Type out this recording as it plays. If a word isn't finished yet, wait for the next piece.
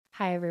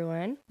Hi,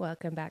 everyone.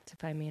 Welcome back to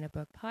Find Me in a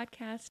Book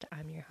podcast.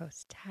 I'm your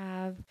host,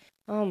 Tav.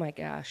 Oh my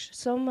gosh,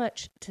 so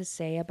much to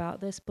say about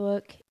this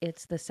book.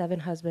 It's The Seven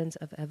Husbands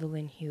of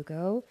Evelyn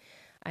Hugo.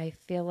 I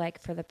feel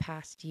like for the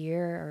past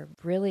year, or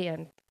really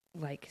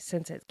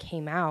since it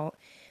came out,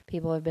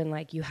 people have been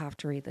like, you have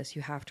to read this,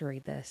 you have to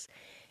read this.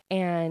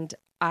 And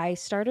I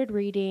started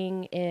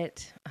reading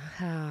it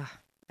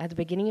at the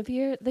beginning of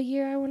the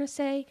year, I want to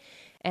say.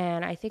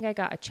 And I think I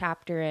got a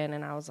chapter in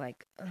and I was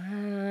like,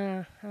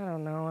 I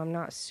don't know, I'm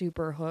not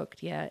super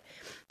hooked yet.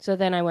 So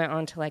then I went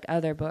on to like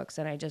other books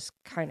and I just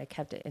kind of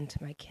kept it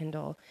into my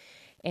Kindle.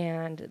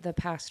 And the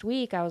past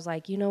week I was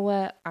like, you know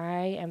what?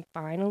 I am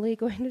finally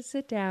going to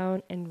sit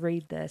down and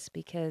read this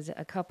because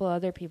a couple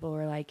other people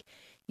were like,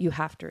 you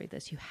have to read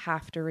this. You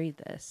have to read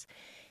this.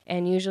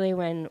 And usually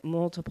when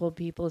multiple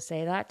people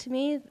say that to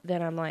me,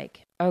 then I'm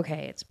like,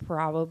 okay, it's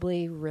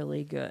probably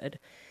really good.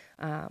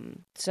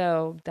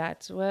 So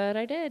that's what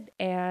I did.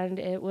 And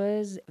it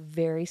was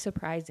very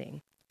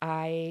surprising.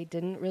 I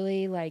didn't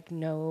really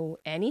know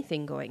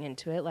anything going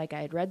into it. Like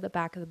I had read the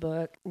back of the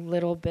book,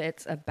 little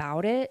bits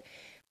about it,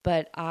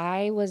 but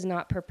I was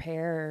not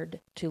prepared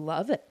to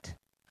love it.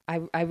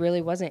 I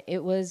really wasn't.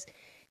 It was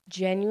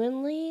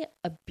genuinely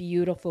a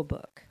beautiful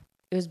book.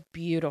 It was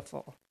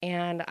beautiful.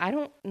 And I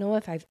don't know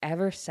if I've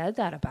ever said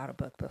that about a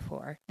book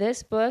before.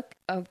 This book,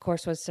 of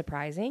course, was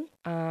surprising.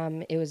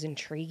 It was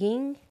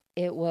intriguing.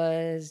 It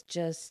was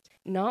just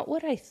not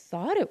what I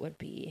thought it would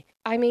be.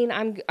 I mean,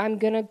 I'm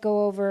going to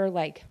go over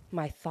like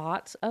my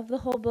thoughts of the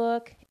whole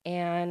book,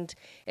 and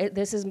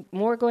this is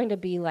more going to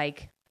be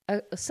like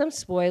some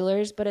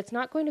spoilers, but it's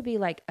not going to be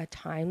like a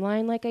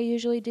timeline like I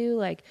usually do.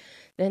 Like,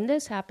 then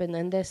this happened,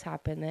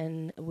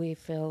 then we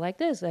feel like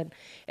this. And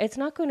it's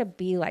not going to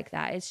be like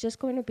that. It's just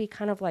going to be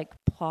kind of like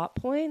plot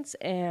points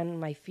and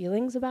my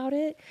feelings about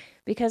it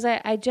because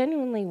I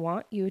genuinely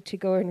want you to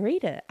go and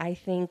read it. I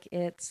think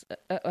it's,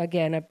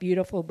 again, a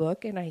beautiful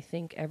book and I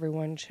think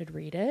everyone should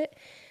read it.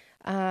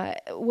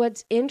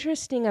 What's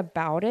interesting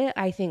about it,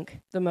 I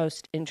think the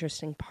most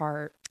interesting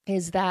part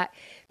is that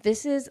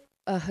this is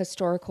a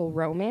historical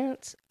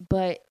romance,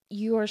 but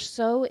you are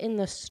so in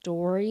the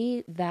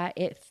story that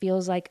it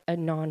feels like a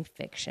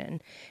nonfiction.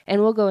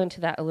 And we'll go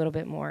into that a little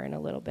bit more in a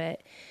little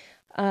bit.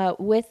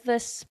 With the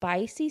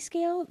spicy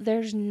scale,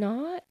 there's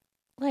not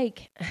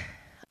like,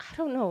 I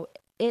don't know,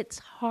 it's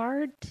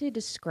hard to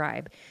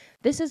describe.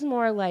 This is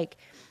more like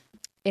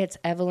it's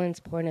Evelyn's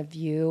point of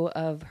view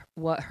of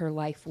what her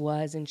life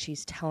was, and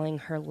she's telling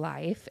her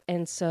life.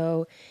 And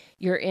so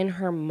you're in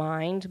her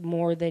mind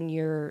more than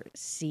you're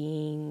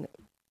seeing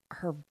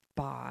her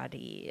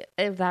body,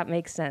 if that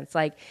makes sense.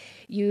 Like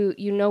you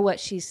know what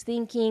she's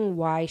thinking,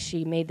 why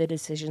she made the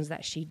decisions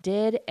that she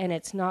did, and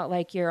it's not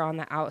like you're on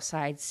the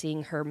outside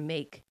seeing her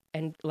make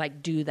and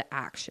like do the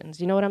actions.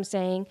 You know what I'm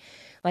saying?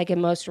 Like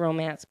in most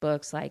romance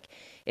books, like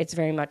it's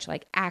very much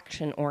like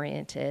action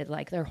oriented,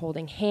 like they're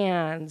holding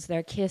hands,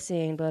 they're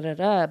kissing, blah blah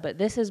blah. But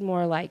this is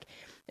more like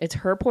it's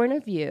her point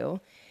of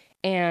view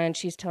and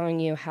she's telling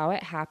you how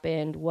it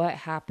happened, what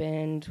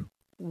happened,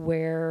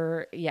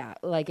 where, yeah,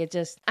 like it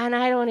just, and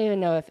I don't even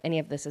know if any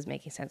of this is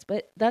making sense,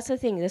 but that's the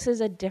thing. This is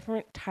a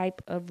different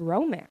type of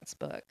romance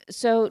book.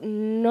 So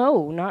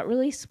no, not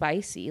really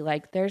spicy.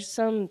 Like there's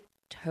some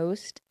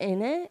toast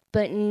in it,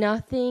 but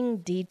nothing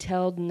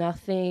detailed,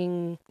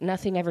 nothing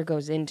ever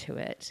goes into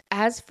it.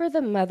 As for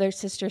the mother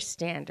sister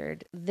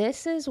standard,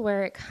 this is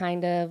where it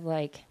kind of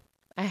like,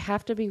 I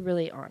have to be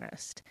really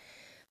honest.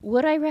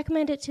 Would I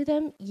recommend it to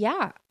them?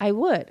 Yeah, I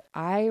would.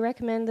 I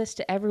recommend this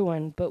to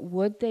everyone, but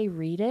would they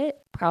read it?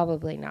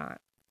 Probably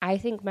not. I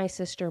think my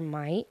sister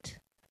might,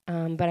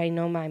 but I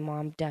know my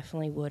mom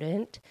definitely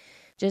wouldn't,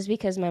 just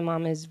because my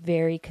mom is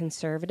very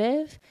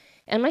conservative.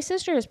 And my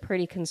sister is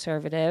pretty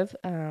conservative,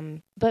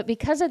 but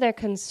because of their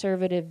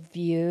conservative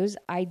views,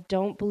 I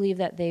don't believe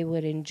that they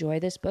would enjoy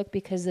this book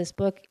because this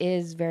book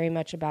is very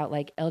much about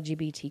like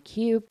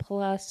LGBTQ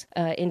plus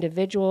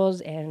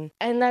individuals, and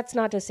that's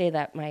not to say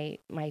that my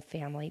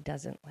family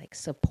doesn't like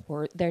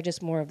support. They're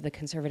just more of the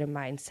conservative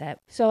mindset.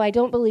 So I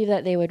don't believe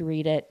that they would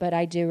read it, but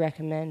I do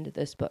recommend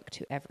this book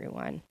to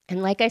everyone.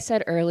 And like I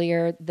said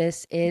earlier,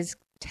 this is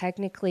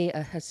technically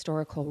a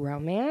historical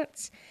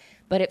romance,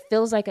 but it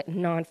feels like a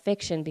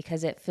nonfiction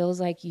because it feels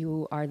like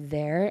you are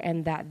there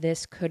and that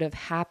this could have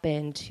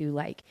happened to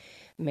like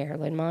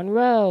Marilyn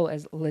Monroe,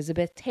 as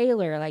Elizabeth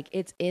Taylor. Like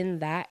it's in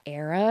that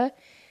era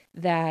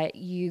that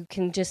you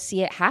can just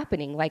see it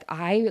happening. Like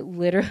I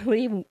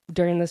literally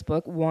during this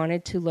book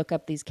wanted to look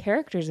up these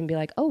characters and be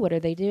like, oh, what are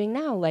they doing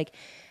now? Like,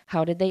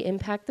 how did they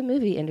impact the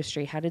movie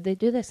industry? How did they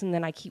do this? And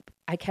then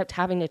I kept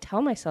having to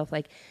tell myself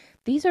like,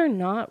 these are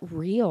not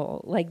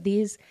real. Like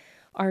these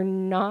are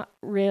not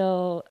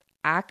real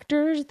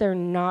actors, they're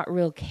not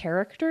real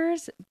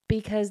characters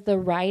because the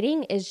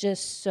writing is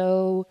just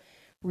so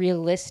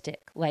realistic.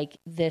 Like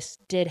this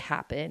did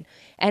happen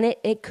and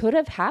it could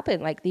have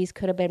happened. Like these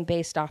could have been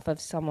based off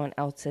of someone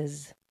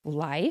else's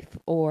life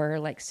or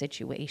like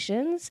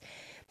situations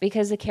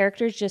because the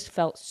characters just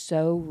felt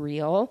so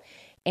real.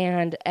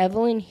 And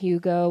Evelyn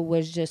Hugo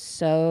was just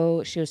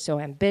she was so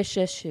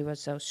ambitious, she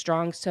was so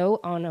strong, so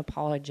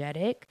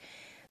unapologetic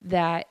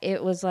that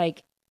it was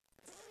like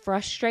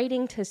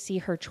frustrating to see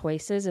her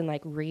choices and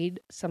like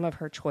read some of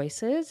her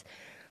choices.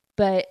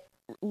 But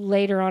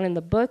later on in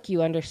the book,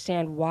 you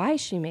understand why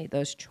she made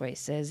those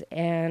choices.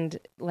 And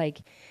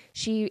like,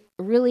 she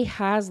really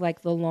has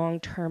like the long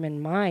term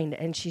in mind.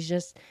 And she's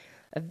just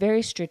a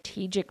very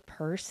strategic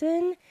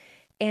person.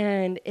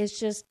 And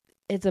it's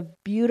a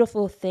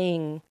beautiful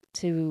thing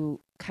to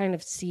kind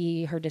of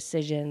see her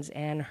decisions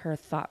and her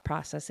thought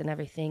process and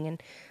everything. And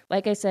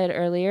like I said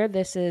earlier,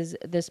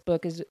 this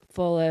book is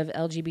full of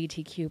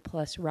LGBTQ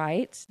plus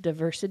rights,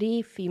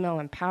 diversity,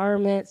 female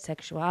empowerment,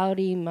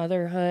 sexuality,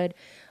 motherhood,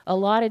 a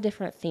lot of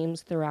different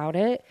themes throughout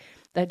it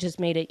that just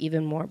made it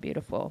even more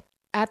beautiful.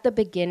 At the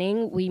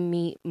beginning, we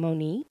meet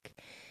Monique.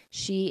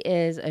 She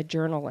is a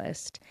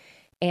journalist,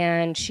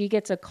 and she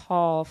gets a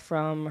call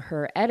from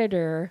her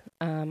editor,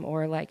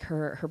 or like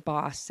her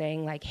boss,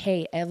 saying like,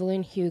 hey,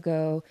 Evelyn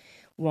Hugo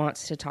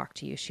wants to talk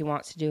to you. She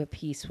wants to do a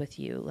piece with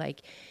you.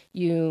 Like,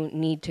 you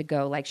need to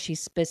go. Like, she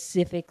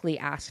specifically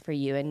asked for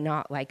you and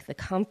not like the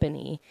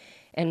company.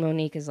 And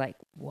Monique is like,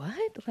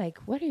 what? Like,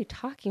 what are you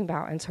talking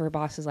about? And so her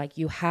boss is like,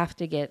 you have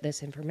to get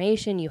this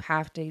information. You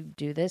have to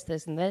do this,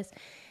 this, and this.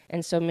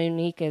 And so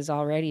Monique is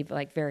already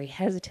like very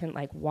hesitant.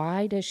 Like,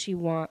 why does she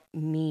want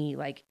me,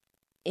 like,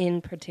 in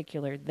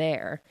particular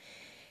there?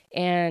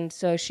 And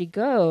so she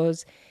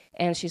goes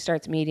and she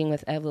starts meeting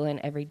with Evelyn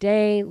every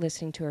day,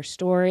 listening to her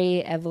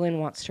story. Evelyn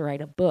wants to write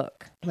a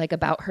book, like,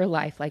 about her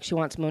life. Like, she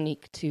wants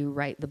Monique to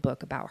write the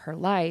book about her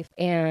life.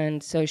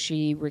 And so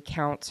she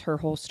recounts her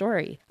whole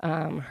story,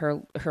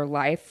 her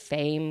life,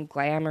 fame,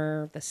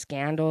 glamour, the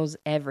scandals,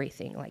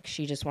 everything. Like,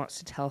 she just wants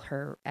to tell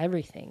her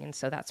everything. And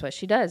so that's what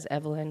she does.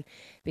 Evelyn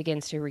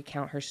begins to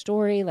recount her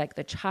story, like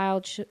the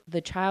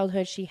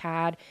childhood she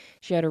had.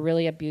 She had a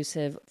really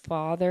abusive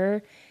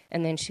father,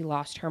 and then she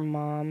lost her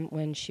mom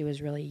when she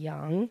was really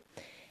young.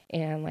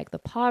 And like the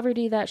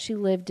poverty that she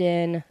lived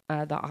in,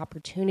 the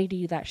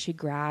opportunity that she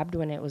grabbed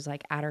when it was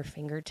like at her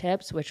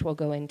fingertips, which we'll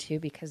go into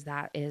because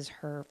that is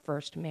her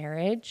first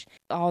marriage.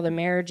 All the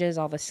marriages,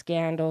 all the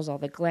scandals, all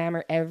the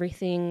glamour,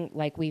 everything,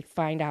 like, we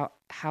find out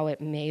how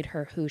it made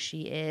her who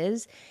she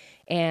is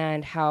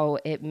and how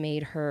it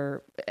made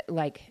her,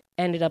 like,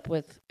 ended up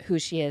with who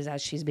she is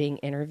as she's being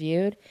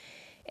interviewed.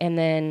 And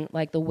then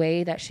like the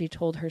way that she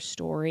told her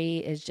story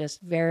is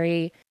just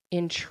very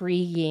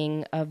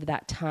intriguing of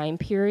that time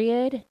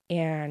period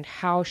and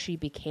how she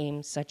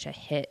became such a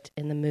hit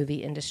in the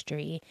movie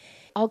industry.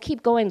 I'll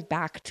keep going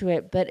back to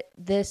it, but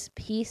this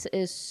piece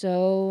is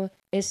so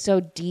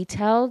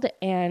detailed,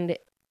 and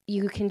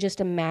you can just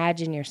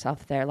imagine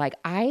yourself there. Like,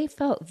 I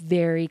felt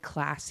very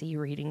classy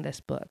reading this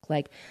book.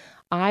 Like,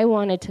 I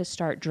wanted to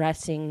start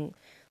dressing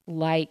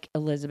like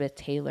Elizabeth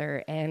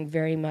Taylor and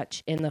very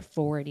much in the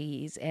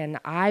 40s. And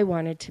I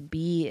wanted to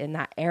be in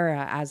that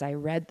era as I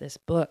read this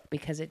book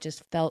because it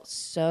just felt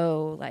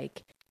so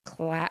like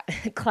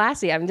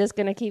classy. I'm just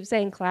going to keep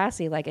saying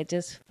classy. Like, it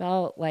just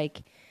felt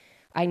like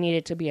I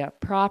needed to be a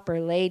proper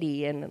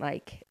lady and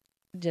like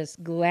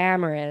just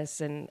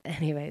glamorous. And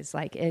anyways,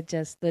 like, it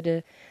just,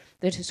 the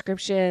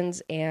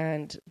descriptions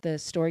and the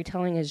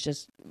storytelling is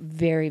just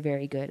very,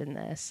 very good in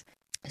this.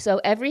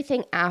 So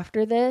everything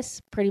after this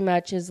pretty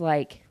much is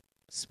like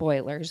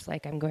spoilers.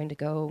 Like, I'm going to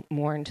go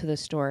more into the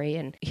story.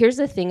 And here's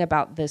the thing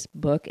about this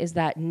book is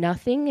that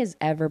nothing is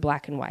ever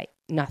black and white.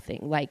 Nothing.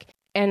 Like,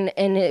 and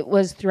it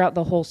was throughout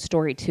the whole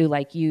story too.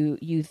 Like, you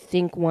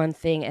think one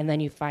thing and then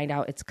you find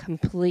out it's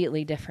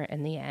completely different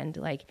in the end.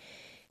 Like,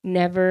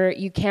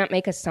 you can't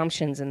make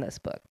assumptions in this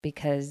book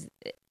because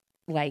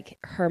like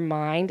her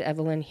mind,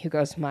 Evelyn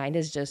Hugo's mind,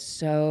 is just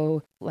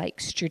so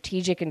like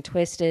strategic and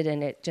twisted,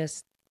 and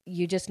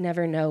you just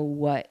never know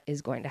what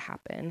is going to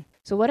happen.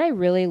 So what I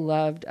really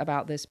loved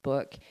about this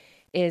book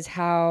is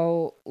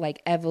how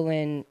like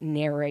Evelyn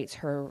narrates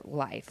her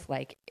life.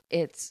 Like,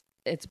 it's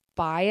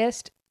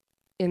biased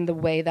in the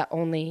way that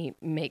only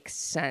makes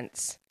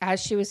sense.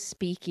 As she was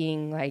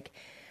speaking, like,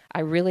 I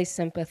really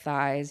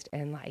sympathized,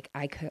 and like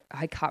I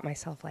caught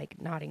myself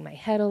like nodding my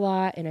head a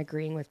lot and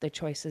agreeing with the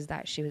choices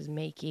that she was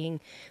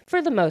making.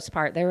 For the most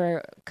part, there were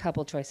a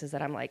couple choices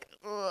that I'm like,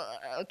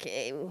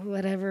 okay,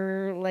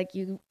 whatever, like,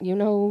 you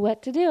know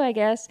what to do, I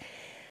guess.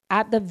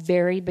 At the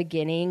very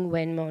beginning,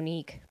 when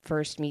Monique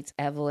first meets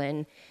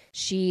Evelyn,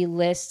 she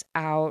lists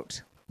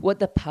out what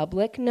the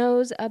public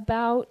knows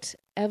about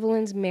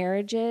Evelyn's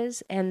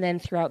marriages, and then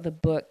throughout the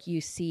book you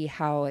see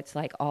how it's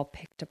like all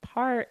picked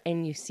apart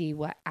and you see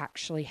what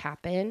actually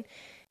happened.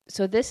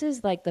 So this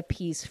is like the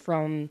piece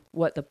from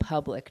what the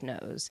public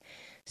knows.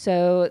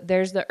 So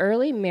there's the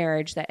early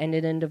marriage that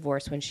ended in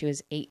divorce when she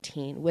was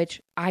 18,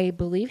 which I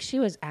believe she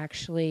was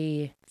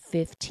actually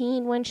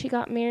 15 when she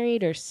got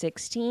married, or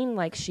 16.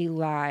 Like, she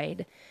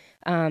lied.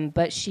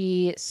 But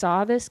she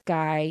saw this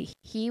guy.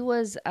 He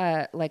was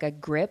like a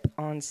grip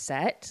on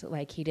set.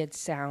 Like, he did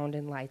sound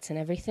and lights and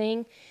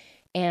everything.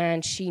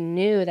 And she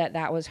knew that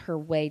that was her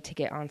way to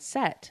get on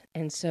set.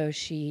 And so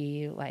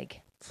she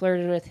like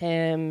flirted with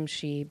him.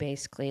 She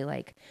basically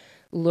like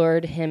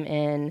lured him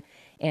in,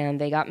 and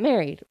they got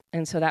married.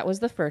 And so that was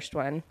the first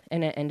one,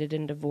 and it ended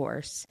in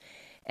divorce.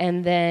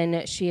 And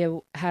then she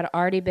had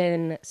already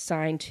been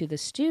signed to the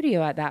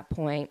studio at that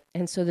point.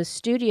 And so the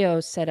studio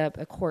set up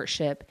a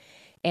courtship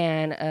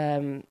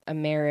and a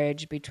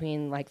marriage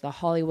between like the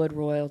Hollywood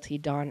royalty,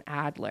 Don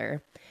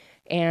Adler.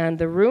 And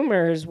the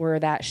rumors were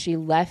that she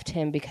left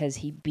him because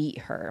he beat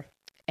her.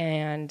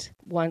 And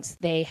once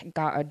they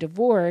got a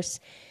divorce,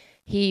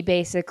 he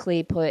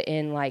basically put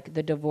in like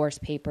the divorce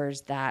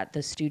papers that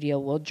the studio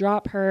will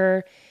drop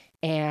her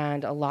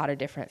and a lot of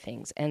different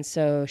things. And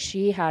so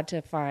she had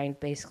to find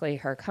basically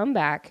her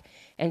comeback,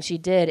 and she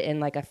did in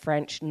like a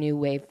French new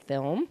wave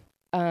film.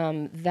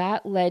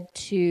 That led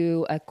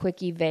to a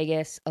Quickie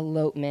Vegas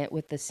elopement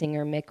with the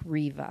singer Mick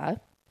Riva.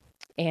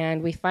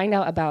 And we find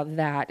out about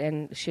that,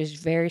 and she was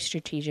very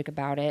strategic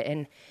about it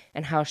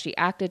and how she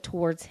acted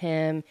towards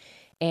him,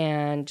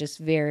 and just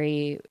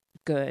very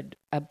good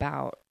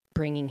about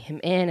bringing him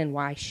in and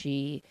why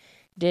she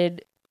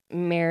did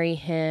marry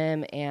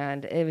him.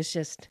 And it was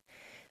just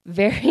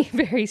very,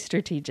 very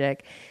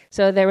strategic.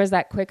 So there was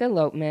that quick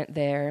elopement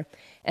there.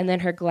 And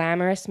then her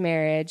glamorous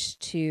marriage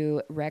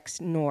to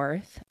Rex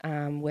North,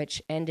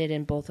 which ended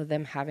in both of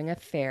them having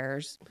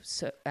affairs,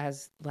 so,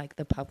 as like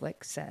the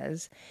public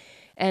says.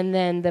 And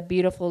then the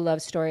beautiful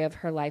love story of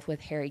her life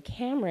with Harry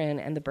Cameron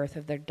and the birth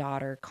of their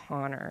daughter,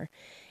 Connor.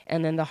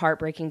 And then the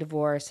heartbreaking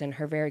divorce and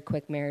her very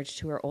quick marriage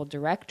to her old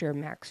director,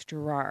 Max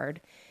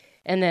Gerard.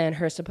 And then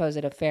her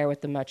supposed affair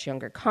with the much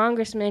younger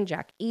congressman,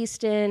 Jack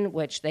Easton,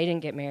 which they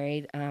didn't get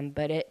married,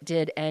 but it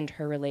did end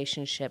her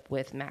relationship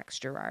with Max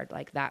Gerard,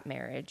 like that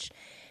marriage.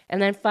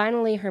 And then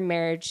finally her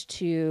marriage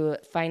to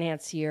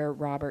financier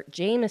Robert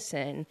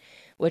Jameson,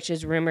 which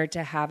is rumored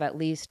to have at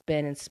least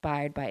been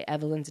inspired by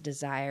Evelyn's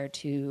desire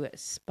to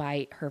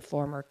spite her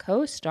former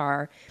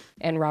co-star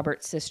and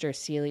Robert's sister,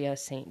 Celia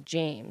St.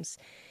 James.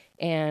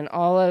 And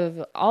all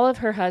of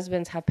her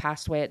husbands have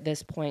passed away at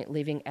this point,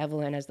 leaving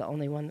Evelyn as the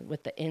only one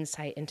with the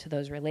insight into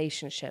those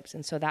relationships.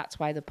 And so that's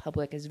why the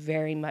public is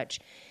very much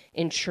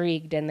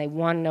intrigued and they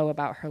want to know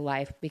about her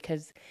life,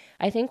 because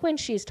I think when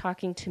she's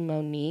talking to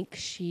Monique,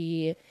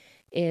 she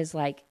is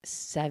like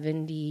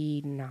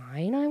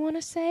 79, I want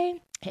to say.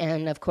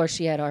 And of course,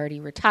 she had already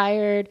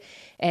retired,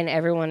 and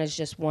everyone is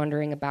just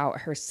wondering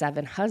about her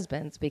 7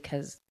 husbands,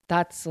 because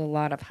that's a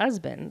lot of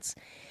husbands.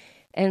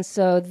 And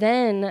so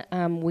then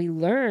we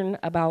learn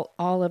about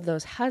all of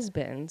those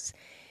husbands.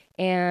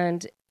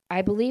 And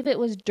I believe it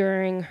was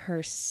during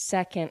her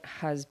second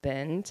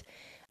husband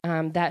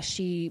that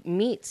she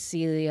meets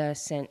Celia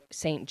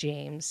St.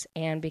 James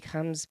and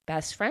becomes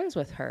best friends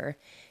with her.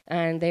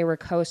 And they were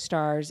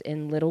co-stars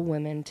in Little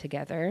Women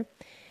together.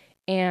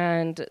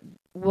 And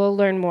we'll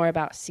learn more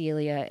about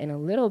Celia in a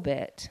little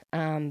bit.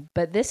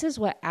 But this is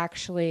what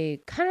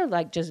actually kind of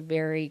like just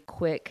very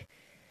quick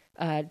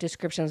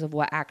descriptions of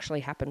what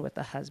actually happened with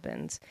the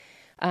husbands.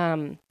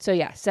 So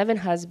yeah, 7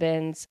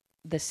 husbands.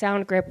 The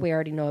sound grip, we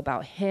already know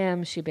about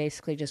him. She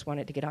basically just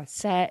wanted to get on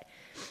set.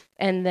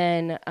 And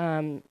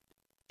then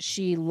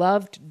she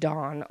loved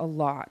Don a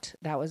lot.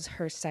 That was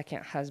her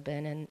second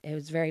husband, and it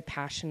was very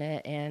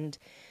passionate and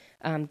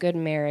good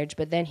marriage.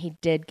 But then he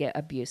did get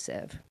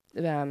abusive,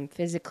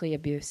 physically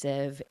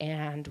abusive.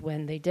 And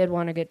when they did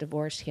want to get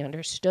divorced, he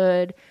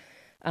understood.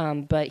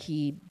 But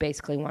he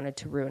basically wanted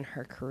to ruin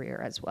her career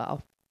as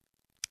well.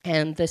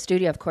 And the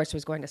studio, of course,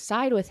 was going to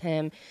side with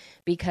him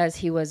because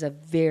he was a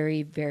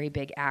very, very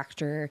big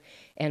actor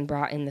and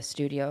brought in the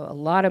studio a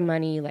lot of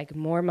money, like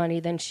more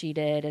money than she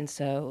did. And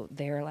so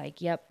they were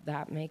like, yep,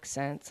 that makes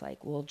sense.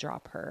 Like, we'll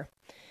drop her.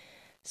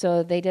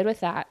 So they did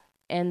with that.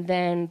 And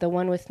then the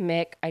one with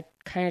Mick, I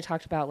kind of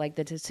talked about like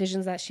the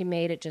decisions that she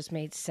made. It just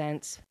made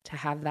sense to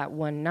have that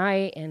one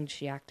night, and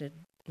she acted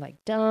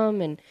like dumb,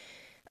 and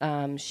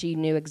she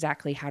knew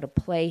exactly how to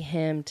play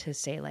him to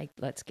say like,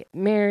 let's get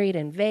married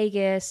in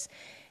Vegas.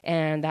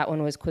 And that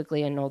one was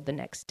quickly annulled the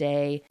next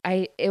day.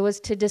 It was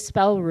to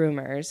dispel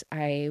rumors,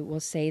 I will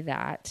say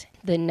that.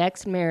 The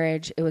next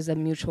marriage, it was a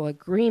mutual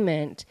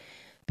agreement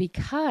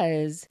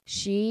because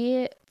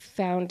she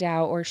found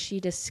out, or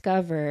she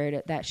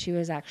discovered, that she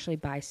was actually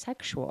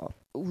bisexual.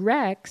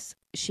 Rex,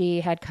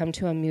 she had come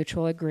to a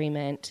mutual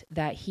agreement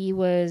that he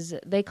was,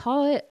 they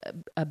call it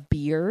a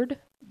beard.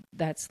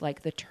 That's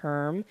like the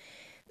term,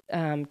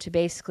 to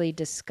basically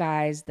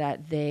disguise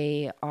that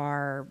they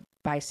are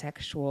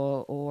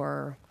bisexual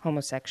or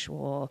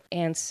homosexual.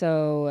 And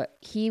so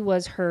he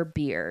was her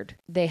beard.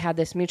 They had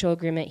this mutual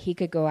agreement. He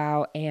could go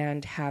out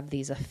and have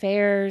these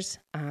affairs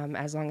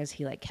as long as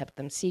he like kept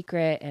them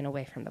secret and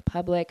away from the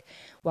public,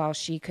 while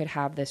she could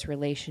have this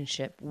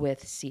relationship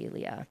with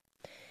Celia.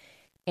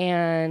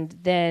 And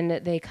then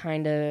they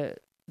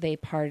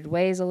parted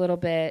ways a little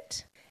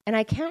bit. And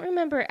I can't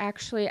remember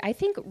actually, I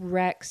think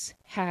Rex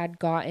had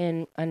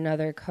gotten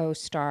another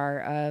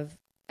co-star of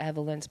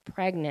Evelyn's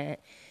pregnant,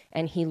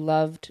 and he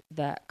loved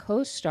that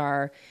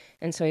co-star.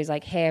 And so he's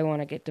like, hey, I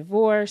want to get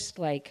divorced.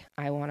 Like,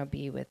 I want to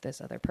be with this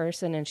other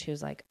person. And she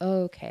was like,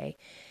 oh, okay.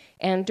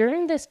 And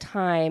during this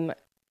time,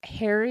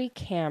 Harry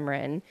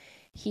Cameron,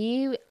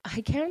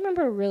 I can't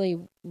remember really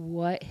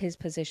what his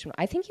position.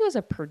 I think he was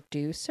a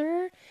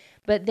producer,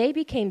 but they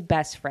became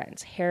best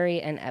friends,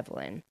 Harry and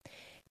Evelyn.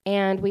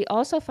 And we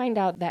also find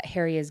out that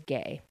Harry is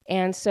gay.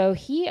 And so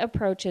he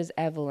approaches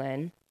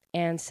Evelyn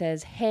and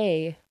says,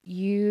 "Hey,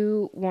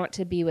 you want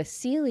to be with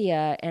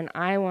Celia and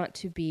I want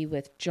to be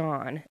with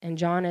John." And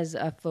John is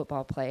a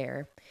football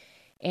player.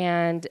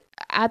 And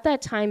at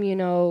that time,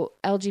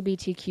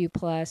 LGBTQ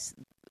plus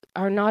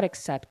are not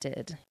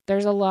accepted.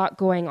 There's a lot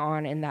going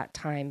on in that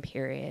time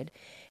period.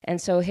 And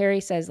so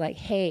Harry says, like,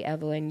 "Hey,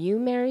 Evelyn, you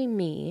marry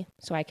me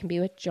so I can be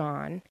with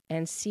John,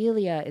 and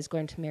Celia is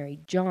going to marry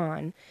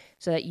John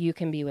so that you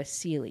can be with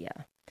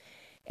Celia."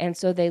 And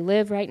so they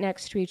live right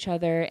next to each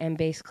other, and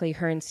basically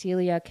her and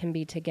Celia can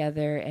be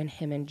together and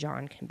him and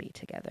John can be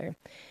together.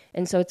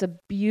 And so it's a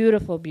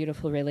beautiful,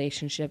 beautiful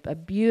relationship, a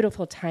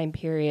beautiful time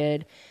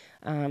period.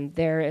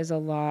 There is a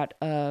lot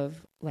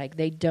of, like,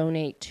 they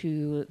donate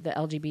to the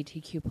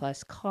LGBTQ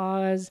plus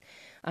cause.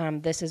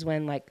 This is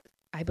when, like,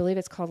 I believe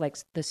it's called, like,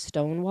 the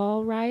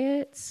Stonewall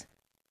riots.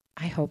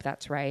 I hope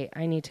that's right.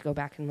 I need to go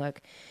back and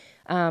look.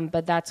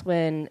 But that's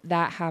when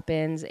that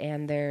happens,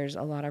 and there's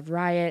a lot of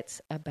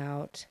riots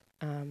about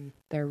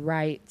their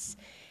rights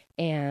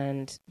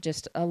and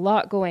just a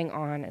lot going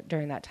on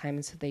during that time.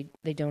 And so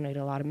they donate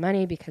a lot of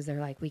money because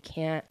they're like, we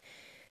can't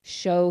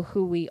show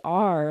who we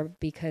are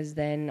because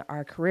then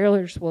our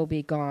careers will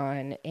be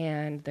gone.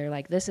 And they're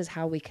like, this is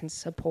how we can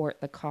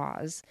support the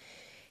cause.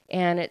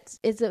 And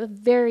it's a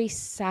very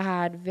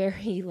sad,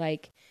 very,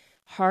 like,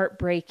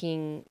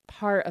 heartbreaking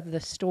part of the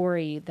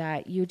story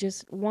that you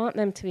just want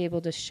them to be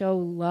able to show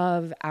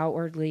love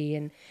outwardly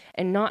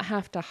and not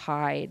have to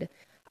hide.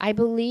 I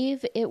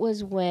believe it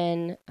was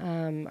when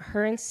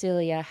her and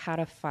Celia had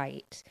a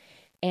fight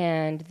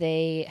and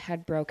they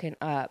had broken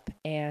up,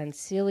 and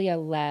Celia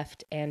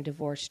left and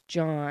divorced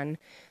John.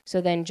 So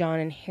then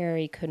John and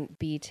Harry couldn't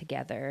be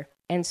together.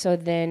 And so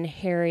then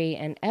Harry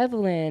and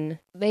Evelyn,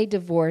 they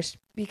divorced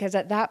because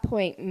at that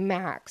point,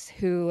 Max,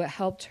 who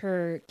helped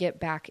her get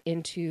back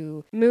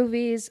into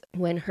movies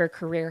when her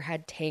career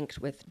had tanked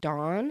with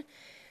Dawn,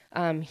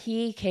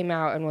 he came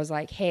out and was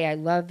like, "Hey, I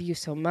love you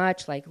so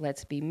much. Like,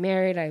 let's be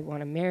married. I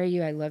want to marry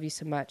you. I love you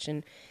so much."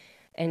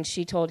 And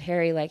she told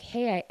Harry, like,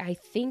 "Hey, I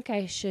think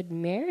I should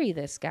marry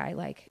this guy.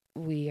 Like,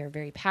 we are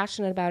very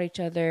passionate about each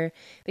other,"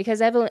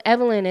 because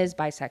Evelyn is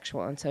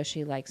bisexual, and so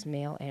she likes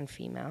male and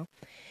female.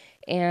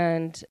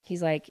 And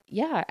he's like,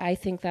 "Yeah, I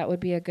think that would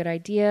be a good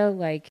idea.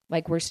 Like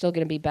we're still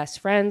going to be best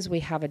friends.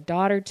 We have a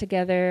daughter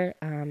together."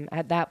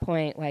 At that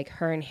point, like,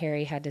 her and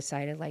Harry had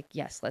decided, like,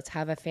 yes, let's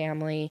have a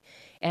family.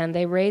 And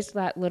they raised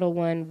that little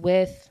one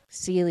with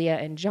Celia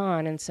and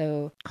John. And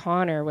so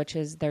Connor, which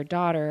is their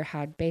daughter,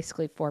 had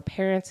basically 4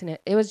 parents. And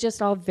it was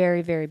just all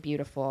very, very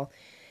beautiful.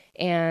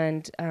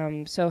 And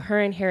so her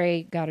and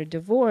Harry got a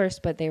divorce,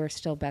 but they were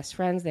still best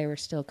friends. They were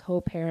still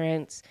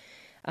co-parents.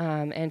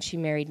 And she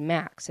married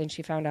Max, and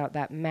she found out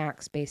that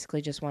Max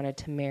basically just wanted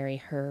to marry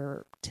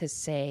her to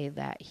say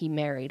that he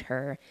married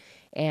her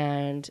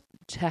and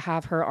to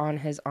have her on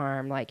his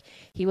arm. Like,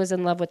 he was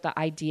in love with the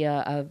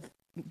idea of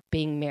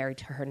being married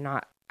to her,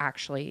 not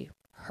actually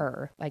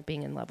her, like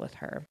being in love with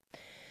her.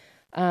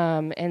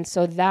 And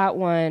so that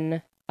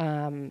one,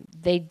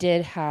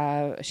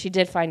 she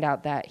did find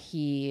out that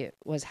he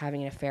was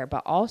having an affair,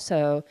 but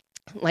also,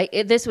 like,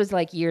 this was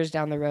like years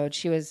down the road,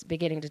 she was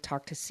beginning to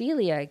talk to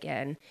Celia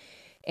again.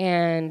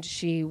 And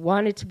she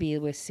wanted to be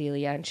with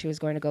Celia, and she was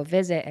going to go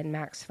visit, and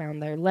Max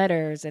found their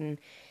letters, and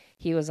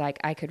he was like,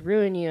 "I could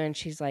ruin you." And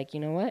she's like,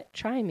 "You know what?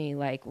 Try me.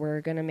 Like, we're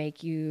going to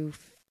make you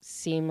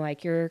seem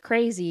like you're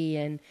crazy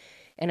and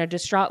a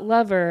distraught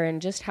lover,"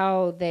 and just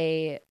how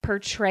they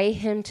portray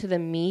him to the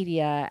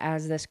media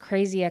as this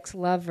crazy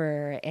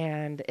ex-lover.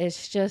 And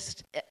it's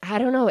just, I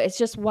don't know, it's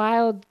just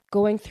wild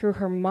going through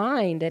her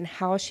mind and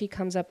how she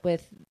comes up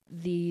with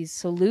these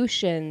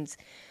solutions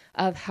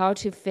of how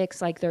to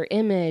fix, like, their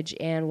image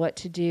and what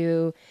to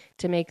do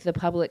to make the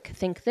public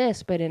think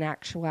this, but in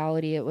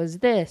actuality it was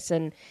this.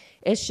 And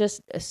it's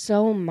just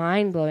so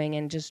mind-blowing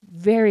and just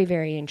very,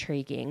 very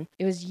intriguing.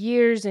 It was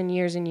years and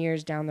years and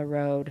years down the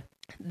road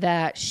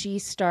that she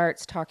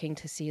starts talking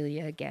to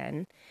Celia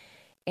again.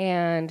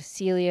 And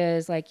Celia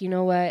is like, "You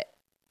know what?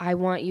 I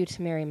want you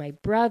to marry my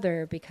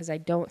brother because I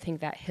don't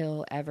think that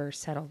he'll ever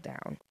settle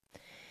down.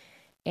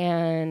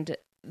 And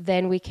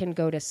then we can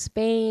go to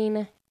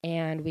Spain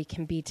and we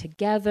can be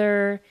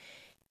together,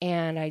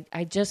 and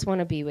I just want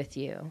to be with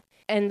you."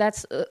 And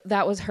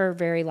that was her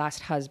very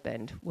last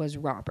husband, was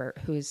Robert,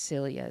 who is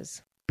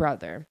Celia's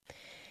brother.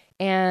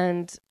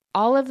 And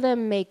all of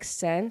them make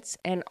sense,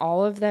 and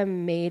all of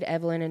them made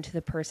Evelyn into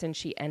the person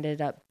she ended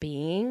up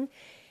being.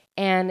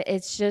 And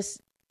it's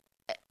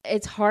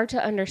hard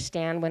to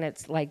understand when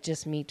it's like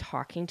just me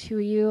talking to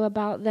you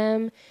about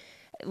them.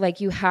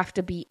 Like, you have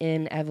to be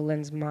in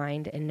Evelyn's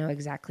mind and know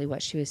exactly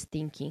what she was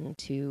thinking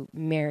to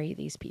marry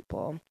these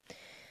people.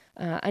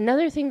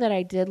 Another thing that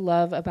I did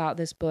love about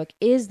this book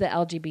is the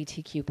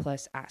LGBTQ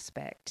plus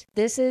aspect.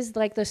 This is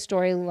like the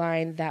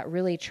storyline that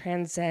really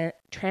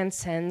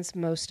transcends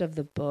most of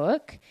the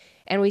book.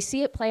 And we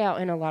see it play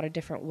out in a lot of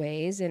different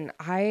ways. And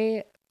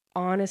I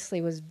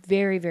honestly was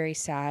very, very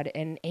sad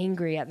and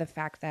angry at the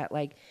fact that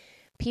like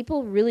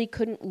people really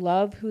couldn't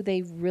love who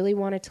they really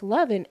wanted to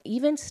love. And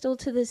even still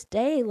to this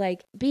day,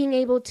 like being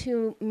able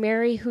to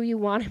marry who you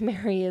want to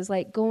marry is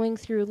like going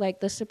through like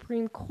the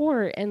Supreme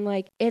Court, and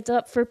like it's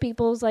up for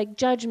people's like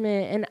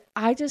judgment. And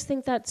I just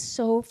think that's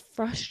so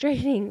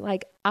frustrating.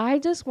 Like I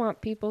just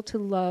want people to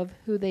love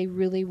who they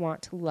really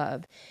want to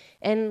love.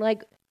 And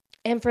like,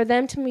 and for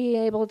them to be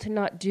able to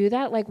not do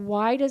that, like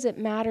why does it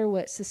matter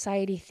what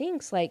society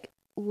thinks? Like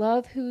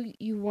love who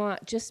you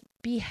want, just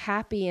be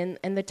happy. And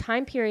the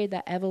time period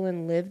that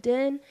Evelyn lived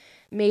in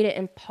made it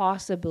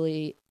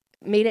impossible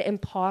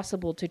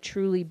to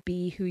truly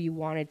be who you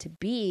wanted to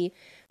be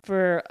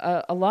for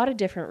a lot of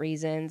different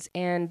reasons.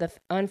 And the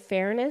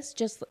unfairness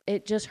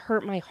just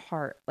hurt my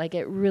heart. Like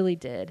it really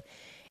did.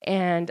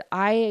 And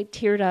I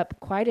teared up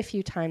quite a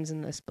few times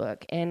in this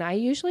book, and I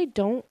usually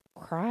don't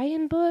cry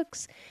in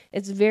books.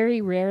 It's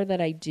very rare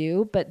that I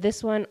do, but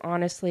this one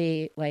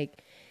honestly,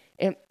 like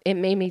it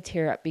made me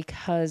tear up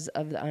because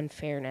of the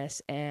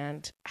unfairness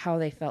and how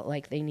they felt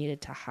like they needed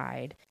to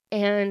hide.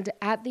 And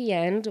at the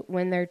end,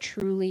 when they're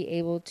truly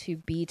able to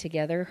be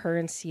together, her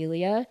and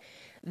Celia,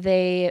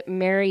 they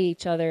marry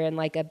each other in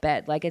like a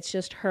bed. Like it's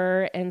just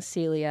her and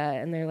Celia,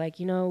 and they're like,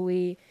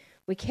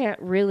 we can't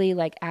really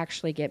like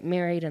actually get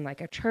married in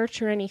like a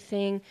church or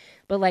anything,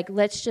 but like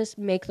let's just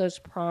make those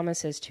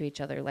promises to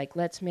each other. Like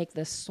let's make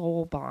this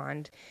soul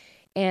bond.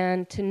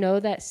 And to know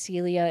that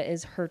Celia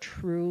is her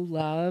true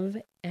love,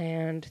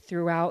 and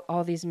throughout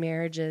all these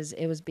marriages,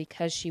 it was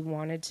because she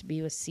wanted to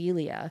be with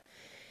Celia.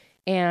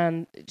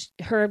 And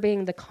her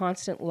being the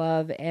constant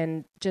love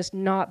and just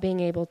not being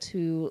able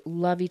to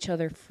love each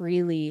other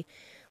freely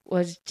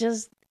was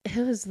just, it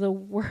was the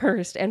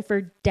worst. And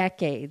for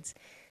decades,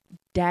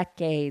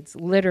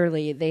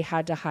 literally, they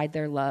had to hide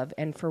their love.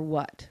 And for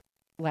what?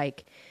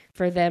 Like,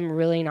 for them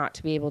really not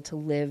to be able to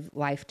live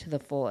life to the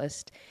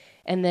fullest.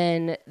 And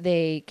then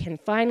they can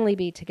finally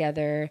be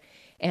together,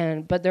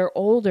 but they're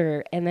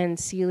older, and then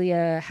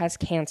Celia has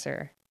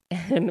cancer,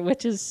 and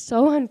which is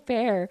so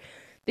unfair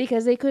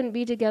because they couldn't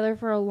be together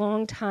for a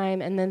long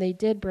time, and then they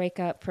did break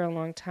up for a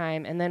long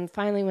time, and then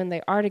finally when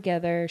they are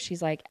together,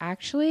 she's like,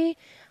 actually,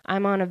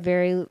 I'm on a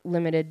very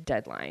limited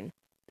deadline.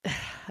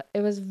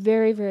 It was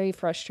very, very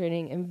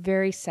frustrating and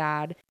very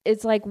sad.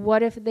 It's like,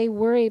 what if they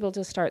were able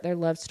to start their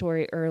love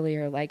story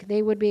earlier? Like,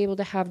 they would be able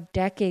to have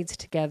decades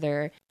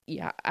together.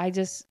 Yeah, I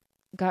just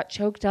got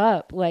choked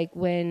up like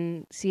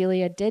when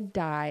Celia did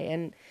die,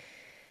 and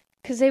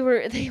because they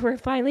were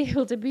finally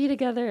able to be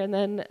together, and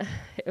then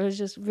it was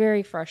just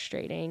very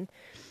frustrating.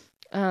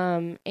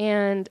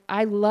 And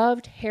I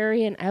loved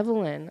Harry and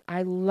Evelyn.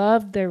 I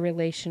loved their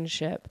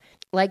relationship.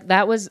 Like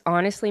that was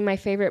honestly my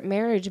favorite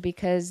marriage,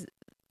 because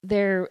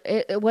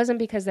it wasn't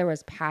because there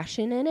was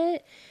passion in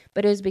it,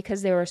 but it was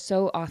because they were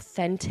so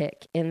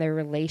authentic in their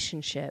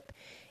relationship.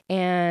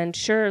 And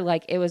sure,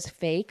 like it was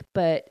fake,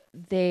 but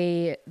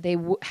they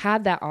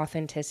had that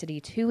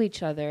authenticity to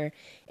each other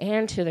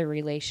and to their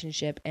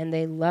relationship, and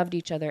they loved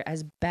each other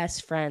as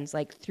best friends,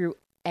 like through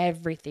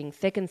everything,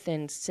 thick and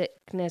thin,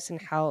 sickness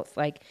and health,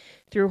 like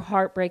through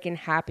heartbreak and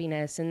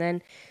happiness. And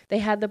then they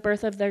had the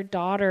birth of their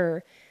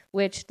daughter,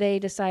 which they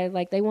decided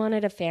like they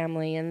wanted a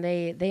family, and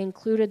they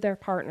included their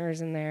partners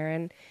in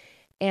there.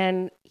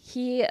 And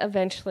he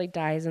eventually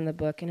dies in the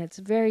book, and it's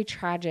very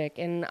tragic.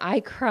 And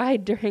I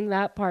cried during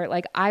that part.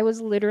 Like I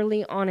was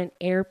literally on an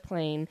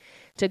airplane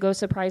to go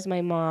surprise my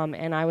mom,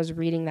 and I was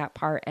reading that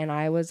part, and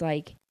I was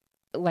like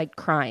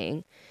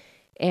crying.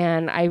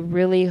 And I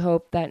really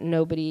hope that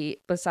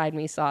nobody beside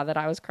me saw that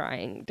I was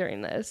crying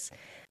during this.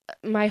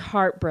 My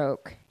heart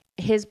broke.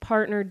 His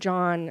partner,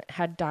 John,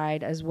 had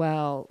died as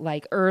well,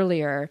 like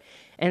earlier.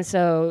 And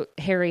so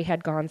Harry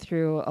had gone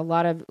through a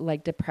lot of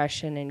like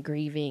depression and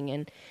grieving,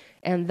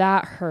 and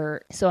that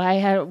hurt. So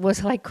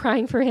was like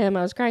crying for him.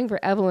 I was crying for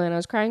Evelyn. I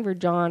was crying for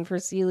John, for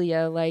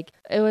Celia. Like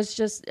it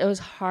was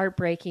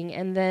heartbreaking.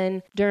 And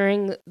then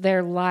during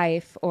their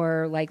life,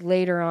 or like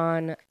later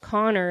on,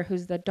 Connor,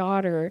 who's the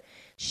daughter,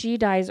 she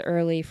dies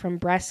early from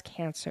breast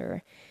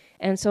cancer.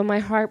 And so my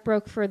heart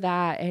broke for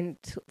that. And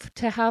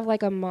to have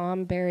like a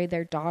mom bury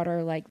their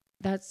daughter, like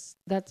that's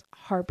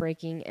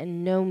heartbreaking,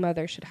 and no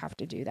mother should have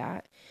to do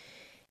that.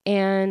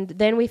 And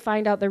then we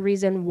find out the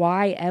reason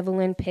why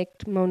Evelyn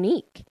picked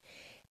Monique.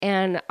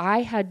 And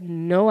I had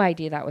no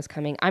idea that was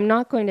coming. I'm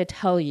not going to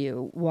tell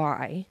you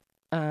why.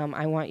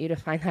 I want you to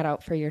find that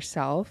out for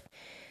yourself.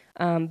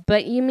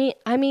 But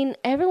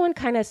everyone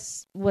kind of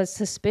was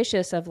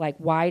suspicious of like,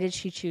 why did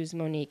she choose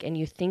Monique? And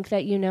you think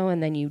that you know,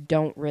 and then you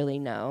don't really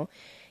know.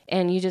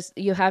 And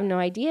you have no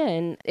idea.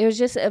 And it was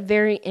just a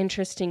very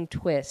interesting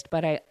twist,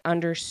 but I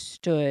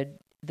understood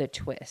the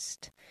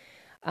twist.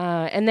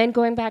 And then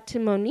going back to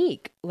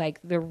Monique, like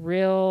the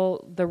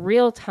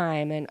real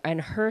time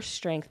and her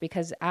strength,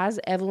 because as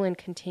Evelyn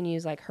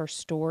continues like her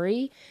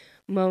story,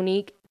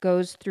 Monique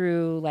goes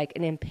through like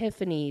an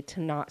epiphany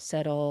to not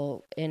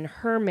settle in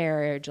her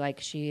marriage.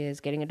 Like she is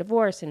getting a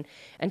divorce and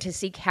to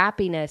seek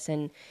happiness.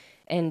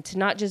 and to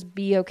not just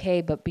be okay,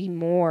 but be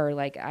more.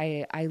 Like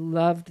I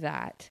loved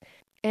that.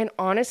 And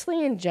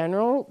honestly, in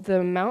general,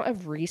 the amount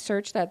of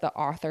research that the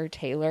author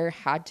Taylor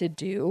had to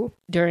do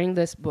during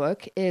this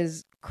book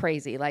is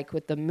crazy. Like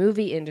with the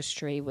movie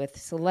industry, with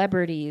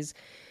celebrities,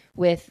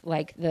 with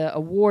like the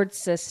award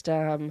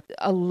system,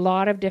 a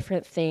lot of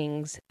different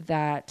things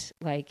that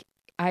like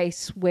I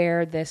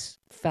swear this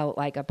felt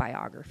like a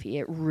biography.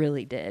 It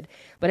really did.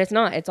 But it's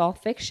not. It's all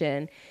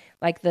fiction.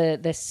 Like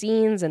the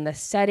scenes and the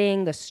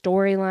setting, the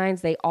storylines,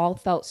 they all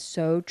felt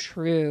so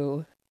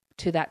true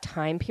to that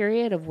time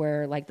period of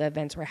where like the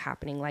events were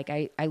happening. Like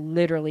I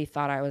literally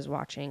thought I was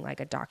watching like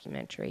a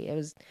documentary. It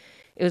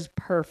was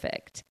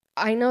perfect.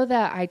 I know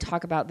that I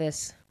talk about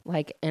this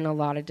like in a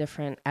lot of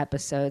different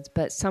episodes,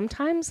 but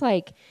sometimes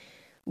like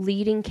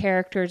leading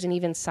characters and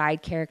even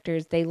side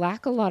characters, they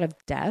lack a lot of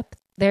depth.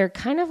 They're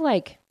kind of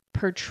like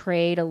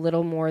portrayed a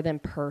little more than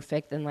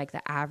perfect than like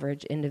the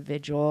average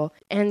individual.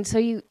 And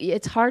so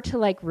it's hard to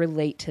like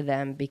relate to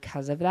them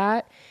because of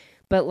that.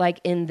 But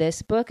like in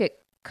this book, it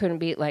couldn't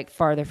be like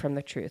farther from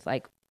the truth.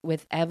 Like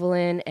with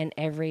Evelyn and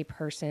every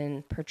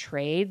person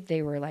portrayed,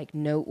 they were like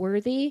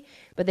noteworthy,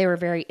 but they were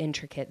very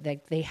intricate.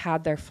 Like they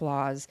had their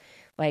flaws,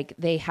 like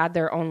they had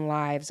their own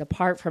lives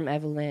apart from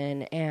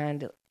Evelyn,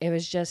 and it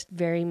was just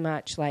very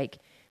much like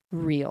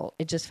real.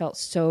 It just felt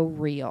so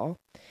real.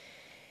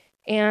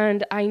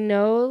 And I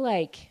know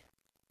like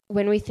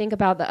when we think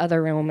about the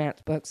other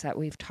romance books that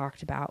we've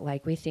talked about,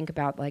 like we think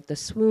about like the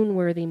swoon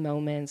worthy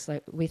moments,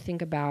 like we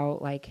think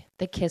about like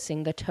the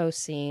kissing, the toast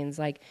scenes,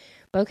 like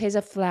bouquets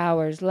of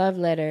flowers, love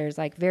letters,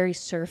 like very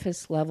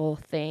surface level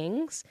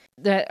things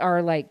that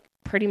are like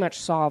pretty much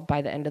solved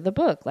by the end of the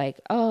book. Like,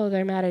 oh,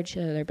 they're mad at each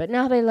other, but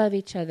now they love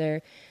each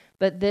other.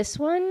 But this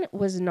one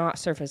was not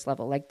surface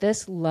level. Like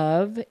this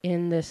love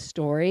in this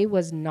story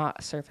was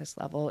not surface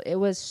level. It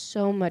was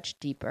so much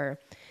deeper.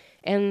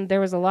 And there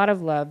was a lot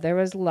of love, there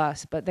was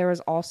lust, but there was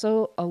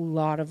also a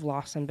lot of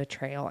loss and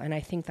betrayal. And I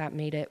think that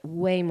made it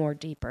way more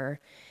deeper.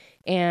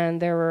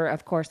 And there were,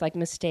 of course, like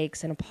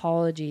mistakes and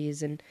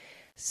apologies, and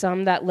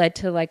some that led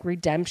to like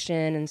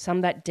redemption and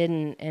some that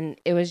didn't. And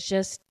it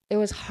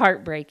was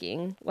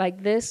heartbreaking.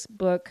 Like this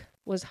book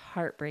was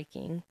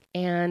heartbreaking.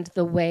 And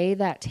the way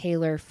that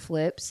Taylor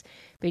flips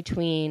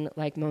between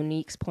like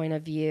Monique's point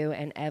of view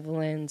and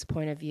Evelyn's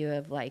point of view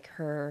of like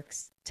her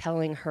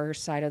telling her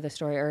side of the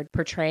story or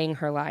portraying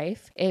her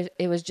life,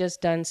 it was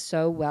just done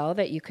so well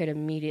that you could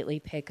immediately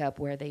pick up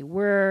where they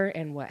were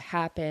and what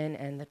happened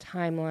and the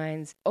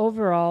timelines.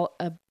 Overall,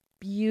 a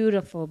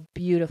beautiful,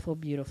 beautiful,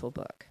 beautiful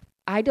book.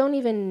 I don't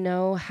even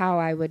know how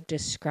I would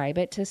describe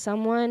it to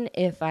someone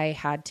if I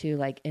had to,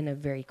 like, in a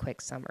very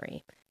quick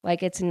summary.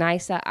 Like, it's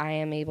nice that I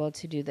am able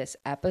to do this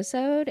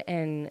episode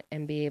and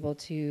be able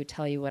to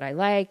tell you what I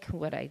like,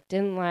 what I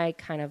didn't like,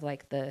 kind of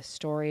like the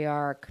story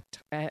arc,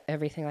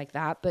 everything like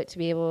that. But to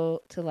be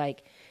able to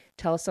like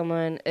tell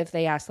someone if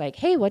they ask like,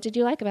 hey, what did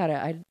you like about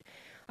it?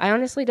 I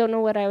honestly don't know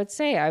what I would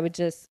say. I would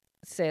just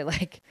say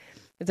like,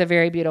 it's a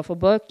very beautiful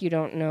book. You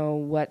don't know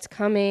what's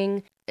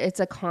coming. It's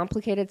a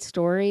complicated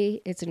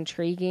story. It's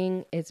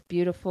intriguing. It's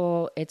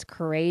beautiful. It's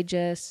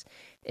courageous.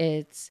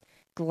 It's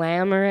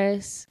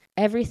glamorous.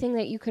 Everything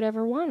that you could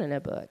ever want in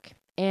a book.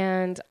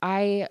 And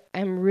I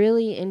am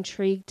really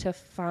intrigued to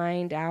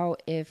find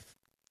out if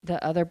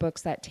the other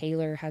books that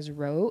Taylor has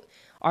wrote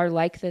are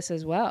like this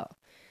as well.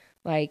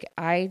 Like,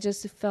 I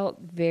just felt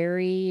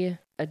very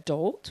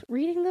adult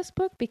reading this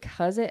book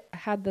because it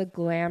had the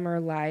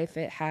glamour life.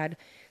 It had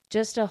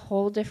just a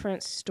whole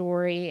different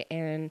story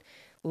and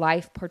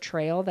life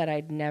portrayal that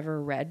I'd never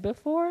read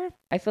before.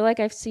 I feel like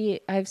I've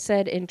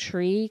said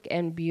intrigue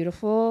and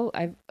beautiful.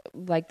 I've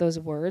like those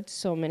words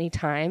so many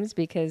times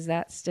because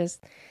that's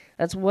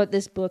what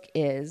this book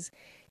is.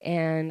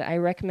 And I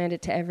recommend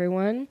it to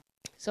everyone.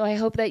 So I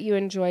hope that you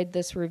enjoyed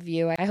this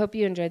review. I hope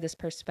you enjoyed this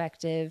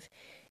perspective.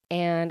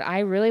 And I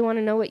really want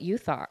to know what you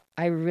thought.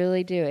 I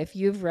really do. If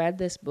you've read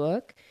this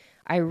book,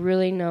 I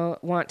really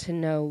want to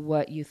know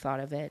what you thought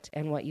of it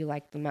and what you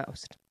liked the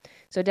most.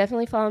 So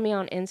definitely follow me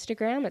on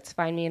Instagram. It's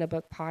Find Me in a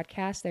Book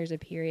Podcast. There's a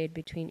period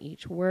between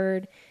each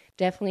word.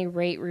 Definitely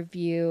rate,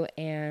 review,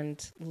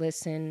 and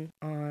listen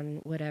on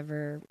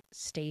whatever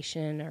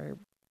station or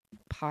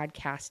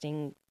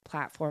podcasting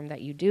platform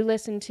that you do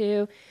listen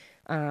to.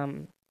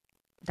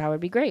 That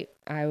would be great.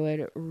 I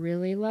would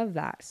really love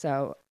that.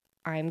 So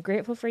I'm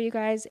grateful for you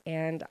guys,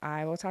 and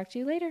I will talk to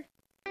you later.